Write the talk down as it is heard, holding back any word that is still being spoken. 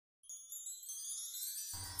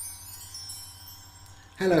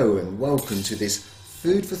Hello and welcome to this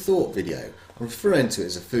food for thought video. I'm referring to it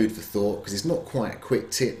as a food for thought because it's not quite a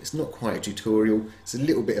quick tip, it's not quite a tutorial, it's a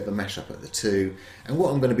little bit of a mashup of the two. And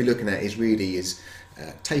what I'm going to be looking at is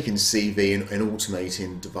taking CV and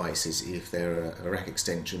automating devices, if they're a rack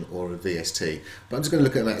extension or a VST. But I'm just going to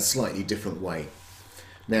look at that a slightly different way.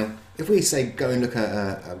 Now, if we say go and look at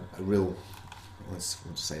a real, I want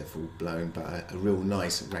to say a full blown, but a real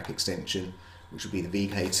nice rack extension, which would be the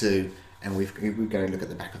VK2. And we go and look at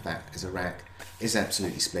the back of that as a rack. It's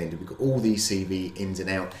absolutely splendid. We've got all these CV ins and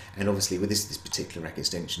out, and obviously with this particular rack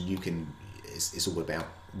extension, it's all about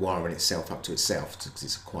wiring itself up to itself because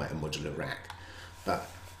it's quite a modular rack.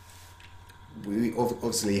 But we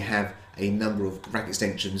obviously have a number of rack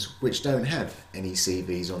extensions which don't have any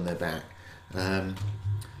CVs on their back.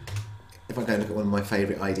 If I go and look at one of my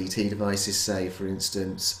favourite IDT devices, say for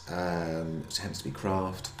instance, it happens to be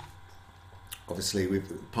Craft. Obviously,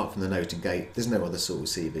 apart from the noting gate, there's no other sort of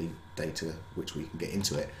CV data which we can get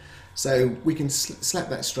into it. So we can slap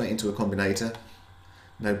that straight into a combinator,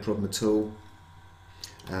 no problem at all.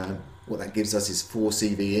 What that gives us is 4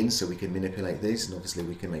 CV ins, so we can manipulate these, and obviously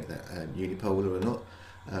we can make that unipolar or not.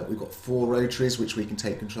 We've got 4 rotaries which we can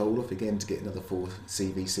take control of, again to get another 4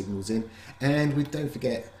 CV signals in. And we don't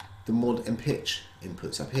forget the mod and pitch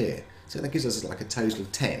inputs up here. So that gives us like a total of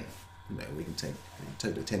 10. We can take a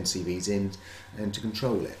total of 10 CVs in and to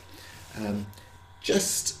control it.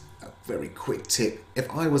 Just a very quick tip,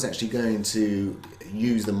 if I was actually going to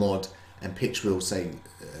use the mod and pitch wheel, say,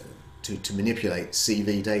 to manipulate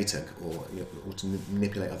CV data or to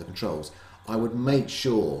manipulate other controls, I would make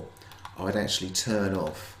sure I'd actually turn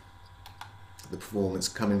off the performance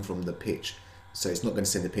coming from the pitch, so it's not going to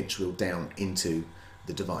send the pitch wheel down into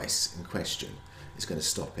the device in question. It's going to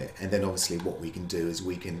stop it, and then obviously what we can do is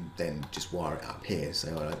we can then just wire it up here.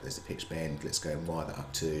 So all right, there's a pitch bend, let's go and wire that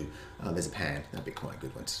up to, there's a pan, that'd be quite a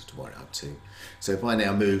good one to wire it up to. So if I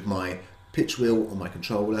now move my pitch wheel on my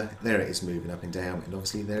controller, there it is moving up and down, and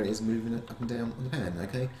obviously there it is moving up and down on the pan,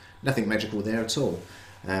 okay? Nothing magical there at all.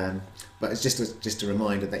 But it's just a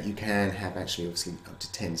reminder that you can have actually obviously up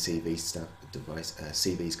to 10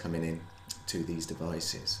 CVs coming in to these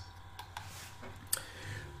devices.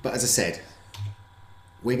 But as I said,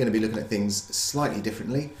 we're going to be looking at things slightly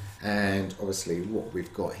differently, and obviously what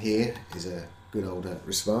we've got here is a good old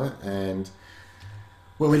Respire, and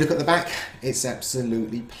when we look at the back, it's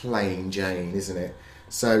absolutely plain Jane, isn't it?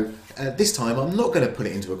 So this time I'm not going to put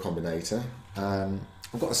it into a combinator.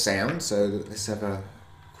 I've got a sound, so let's have a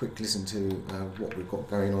quick listen to what we've got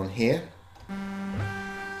going on here.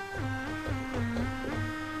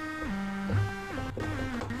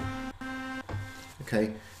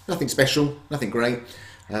 Okay, nothing special, nothing great.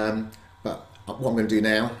 But what I'm going to do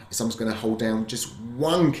now is I'm just going to hold down just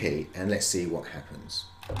one key and let's see what happens.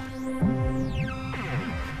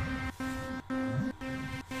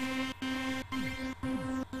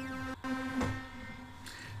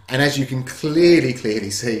 And as you can clearly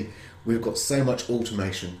see, we've got so much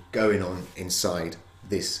automation going on inside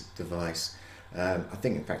this device. I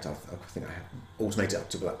think in fact I have automated up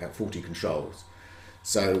to about 40 controls.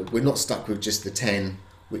 So we're not stuck with just the 10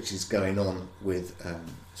 which is going on with,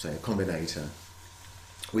 say, a combinator.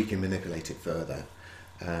 We can manipulate it further.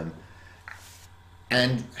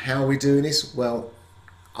 And how are we doing this? Well,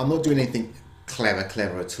 I'm not doing anything clever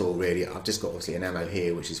at all, really. I've just got obviously an ammo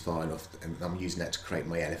here, which is fine, and I'm using that to create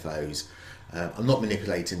my LFOs. I'm not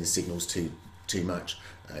manipulating the signals too much.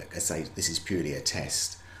 I say this is purely a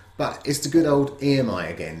test. But it's the good old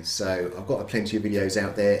EMI again, so I've got plenty of videos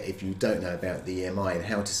out there if you don't know about the EMI and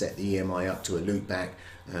how to set the EMI up to a loopback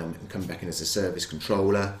and come back in as a service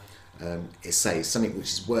controller. It's something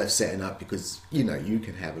which is worth setting up because you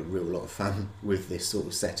can have a real lot of fun with this sort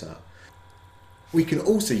of setup. We can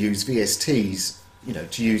also use VSTs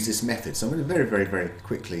to use this method, so I'm going to very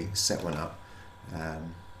quickly set one up.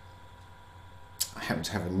 I happen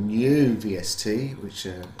to have a new VST which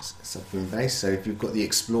is subboom based, so if you've got the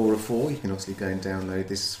Explorer 4 you can obviously go and download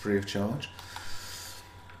this free of charge.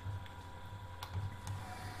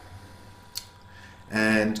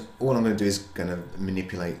 And all I'm going to do is going to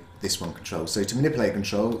manipulate this one control. So to manipulate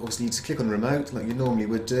control, obviously you just click on the remote like you normally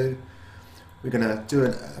would do. We're going to do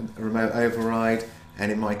a remote override,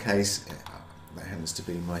 and in my case that happens to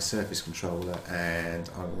be my surface controller, and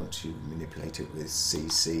I want to manipulate it with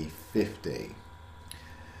CC50.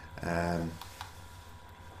 And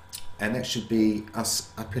that should be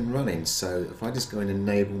us up and running. So if I just go and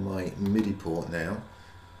enable my MIDI port now,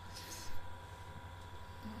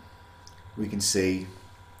 we can see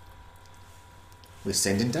we're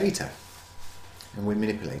sending data and we're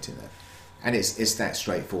manipulating that. And it's that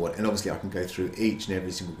straightforward, and obviously I can go through each and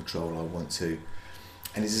every single control I want to.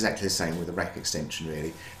 And it's exactly the same with the rack extension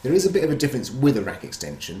really. There is a bit of a difference with a rack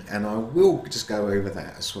extension, and I will just go over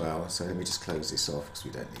that as well. So let me just close this off because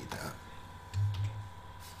we don't need that.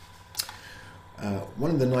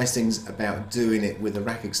 One of the nice things about doing it with a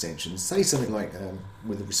rack extension, say something like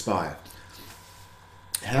with a Respire,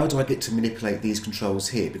 how do I get to manipulate these controls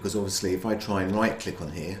here? Because obviously if I try and right click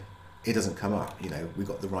on here, it doesn't come up. You know, we've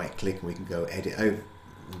got the right click and we can go edit over,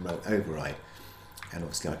 remote override. And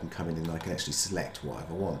obviously I can come in and I can actually select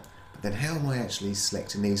whatever I want. But then how am I actually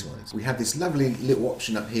selecting these ones? We have this lovely little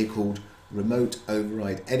option up here called Remote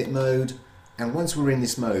Override Edit Mode. And once we're in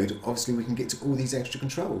this mode, obviously we can get to all these extra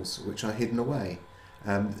controls which are hidden away.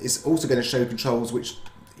 It's also going to show controls which,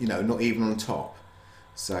 you know, not even on top.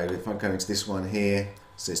 So if I go into this one here,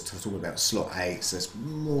 so it's talking about slot 8, so it's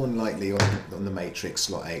more than likely on the matrix,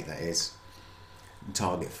 slot 8 that is, and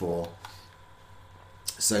target 4.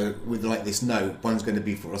 So with like this note, one's going to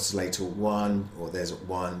be for oscillator 1, or there's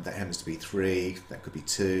 1, that happens to be 3, that could be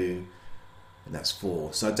 2, and that's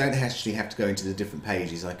 4. So I don't actually have to go into the different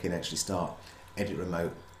pages, I can actually start edit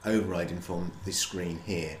remote overriding from this screen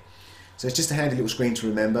here. So it's just a handy little screen to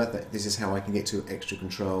remember that this is how I can get to extra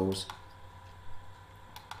controls.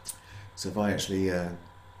 So if I actually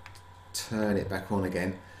turn it back on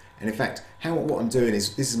again, and in fact what I'm doing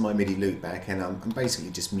is, this is my MIDI loopback, and I'm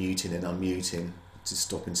basically just muting and unmuting to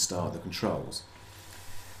stop and start the controls.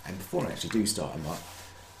 And before I actually do start them up,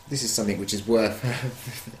 this is something which is worth a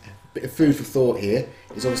bit of food for thought here,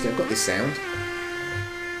 is obviously I've got this sound,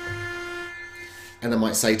 and I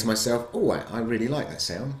might say to myself, oh, I really like that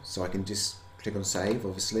sound, so I can just click on save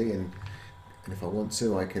obviously, and if I want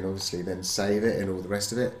to I can obviously then save it and all the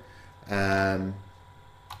rest of it.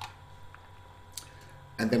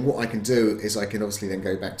 And then what I can do is I can obviously then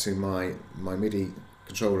go back to my MIDI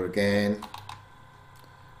controller again.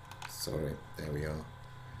 Sorry, there we are.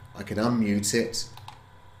 I can unmute it,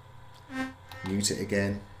 mute it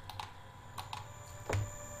again,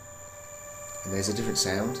 and there's a different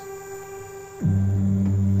sound.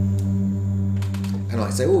 And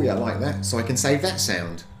I say, oh yeah, I like that, so I can save that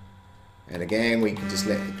sound. And again, we can just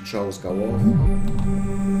let the controls go off.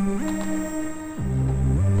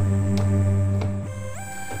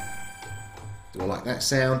 Do I like that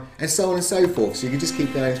sound? And so on and so forth. So you can just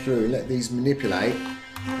keep going through and let these manipulate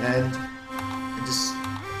and just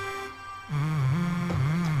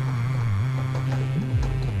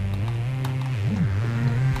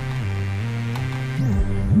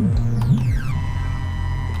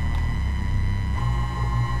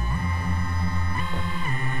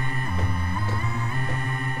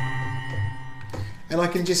and I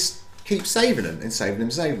can just keep saving them and saving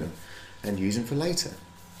them and use them for later.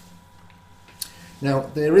 Now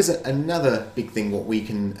there is another big thing what we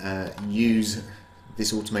can use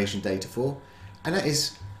this automation data for, and that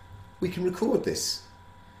is we can record this.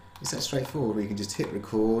 It's that straightforward. We can just hit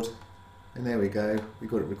record, and there we go, we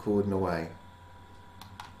got it recording away.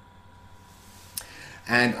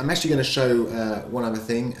 And I'm actually going to show one other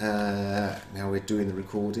thing now we're doing the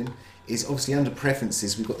recording, is obviously under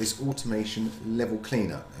preferences we've got this automation level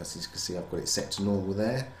cleanup. As you can see, I've got it set to normal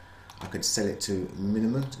there. I could set it to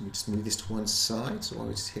minimum. Let me just move this to one side, so I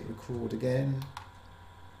would just hit record again.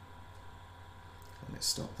 Let's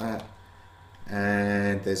stop that.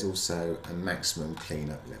 And there's also a maximum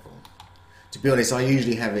cleanup level. To be honest, I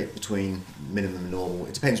usually have it between minimum and normal.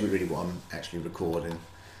 It depends really what I'm actually recording.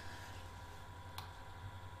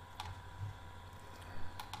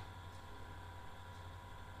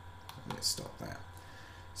 Let's stop that.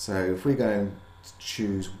 So if we go and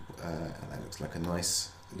choose, that looks like a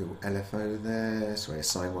nice little LFO there, sorry, a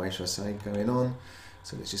sine wave should I say, going on.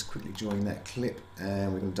 So let's just quickly join that clip,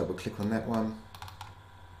 and we're going to double click on that one.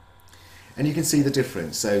 And you can see the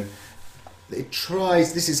difference. So it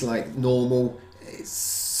tries, this is like normal, it's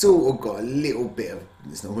sort of got a little bit of,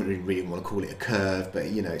 it's not really want to call it a curve, but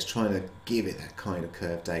you know, it's trying to give it that kind of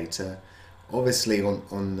curve data. Obviously on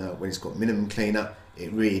when it's got minimum cleanup,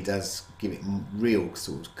 it really does give it real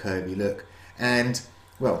sort of curvy look. And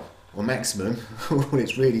well, on maximum, what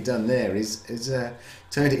it's really done there is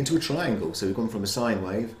turned it into a triangle. So we've gone from a sine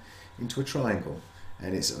wave into a triangle,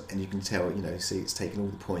 and you can tell, you know, see it's taken all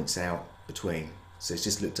the points out between. So it's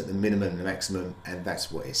just looked at the minimum and the maximum, and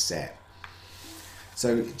that's what it's set.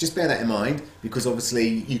 So just bear that in mind, because obviously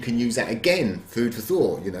you can use that again, food for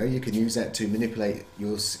thought. You know, you can use that to manipulate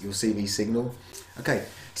your CV signal. Okay,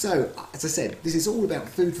 so as I said, this is all about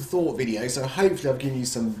food for thought video. So hopefully I've given you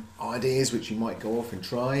some ideas which you might go off and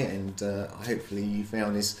try, and hopefully you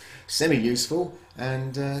found this semi-useful.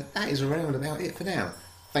 And that is around about it for now.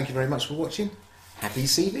 Thank you very much for watching. Happy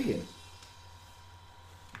CVing.